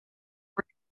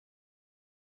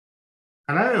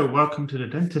Hello, welcome to the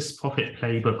Dentist Profit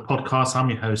Playbook podcast. I'm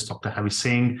your host, Dr. Harry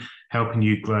Singh, helping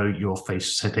you grow your facial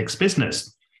aesthetics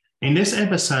business. In this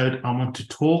episode, I want to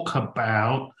talk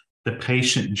about the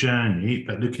patient journey,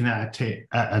 but looking at it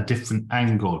at a different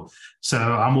angle. So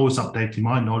I'm always updating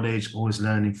my knowledge, always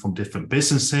learning from different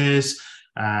businesses.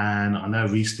 And I know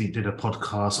recently did a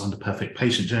podcast on the perfect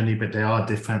patient journey, but there are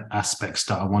different aspects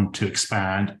that I want to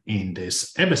expand in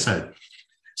this episode.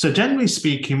 So generally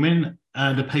speaking, when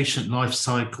the patient life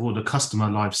cycle, the customer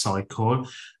life cycle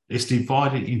is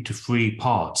divided into three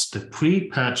parts: the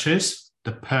pre-purchase,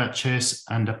 the purchase,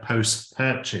 and the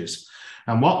post-purchase.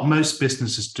 And what most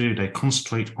businesses do, they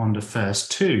concentrate on the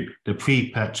first two, the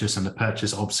pre-purchase and the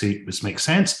purchase, obviously, which makes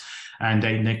sense. And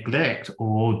they neglect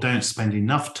or don't spend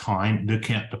enough time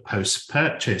looking at the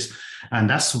post-purchase. And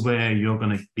that's where you're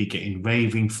going to be getting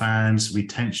raving fans,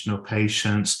 retention of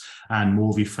patients, and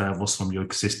more referrals from your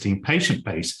existing patient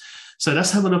base. So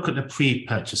let's have a look at the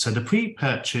pre-purchase. So the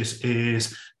pre-purchase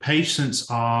is patients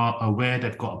are aware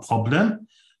they've got a problem.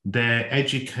 They're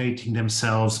educating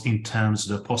themselves in terms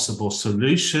of the possible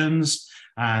solutions,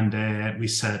 and they're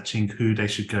researching who they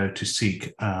should go to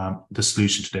seek the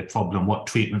solution to their problem, what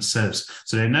treatment service.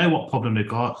 So they know what problem they've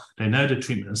got, they know the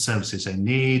treatment and services they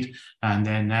need, and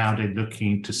then now they're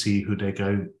looking to see who they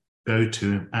go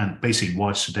to, and basically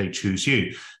why should they choose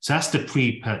you. So that's the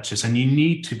pre-purchase, and you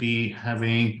need to be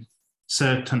having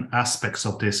certain aspects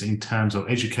of this in terms of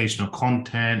educational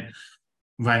content,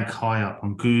 rank high up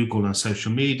on Google and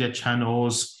social media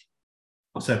channels,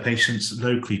 so patients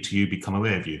locally to you become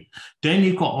aware of you. Then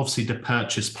you've got obviously the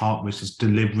purchase part, which is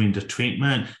delivering the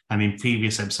treatment. And in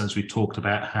previous episodes, we talked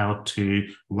about how to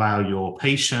wow your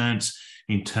patients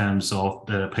in terms of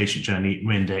the patient journey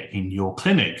when they're in your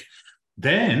clinic.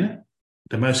 Then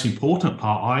the most important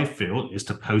part, I feel, is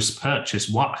the post-purchase.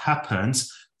 What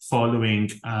happens following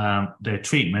their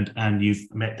treatment and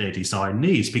you've met their desired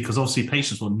needs? Because obviously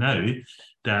patients will know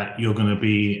that you're going to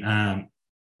be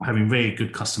having very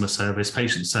good customer service,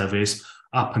 patient service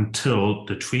up until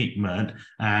the treatment,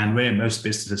 and where most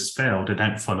businesses fail, they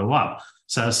don't follow up.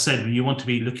 So as I said, you want to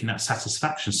be looking at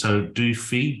satisfaction. So do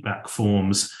feedback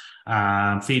forms,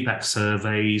 feedback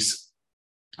surveys,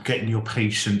 getting your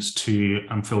patients to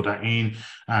fill that in,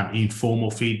 informal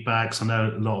feedbacks. I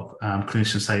know a lot of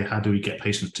clinicians say, how do we get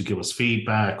patients to give us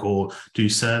feedback or do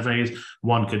surveys?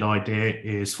 One good idea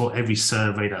is for every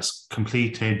survey that's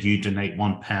completed, you donate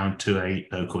 £1 to a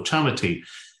local charity.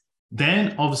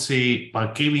 Then obviously by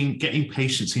getting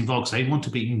patients involved, because they want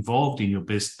to be involved in your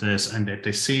business, and if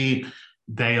they see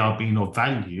they are being of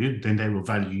value, then they will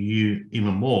value you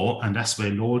even more. And that's where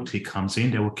loyalty comes in.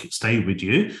 They will stay with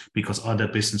you because other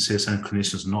businesses and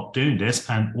clinicians are not doing this.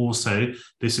 And also,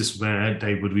 this is where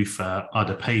they would refer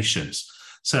other patients.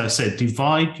 So I said,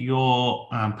 divide your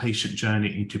patient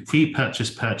journey into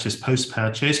pre-purchase, purchase,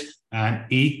 post-purchase, and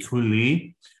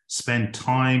equally spend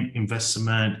time,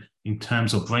 investment in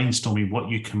terms of brainstorming what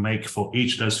you can make for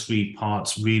each of those three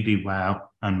parts really wow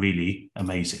and really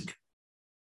amazing.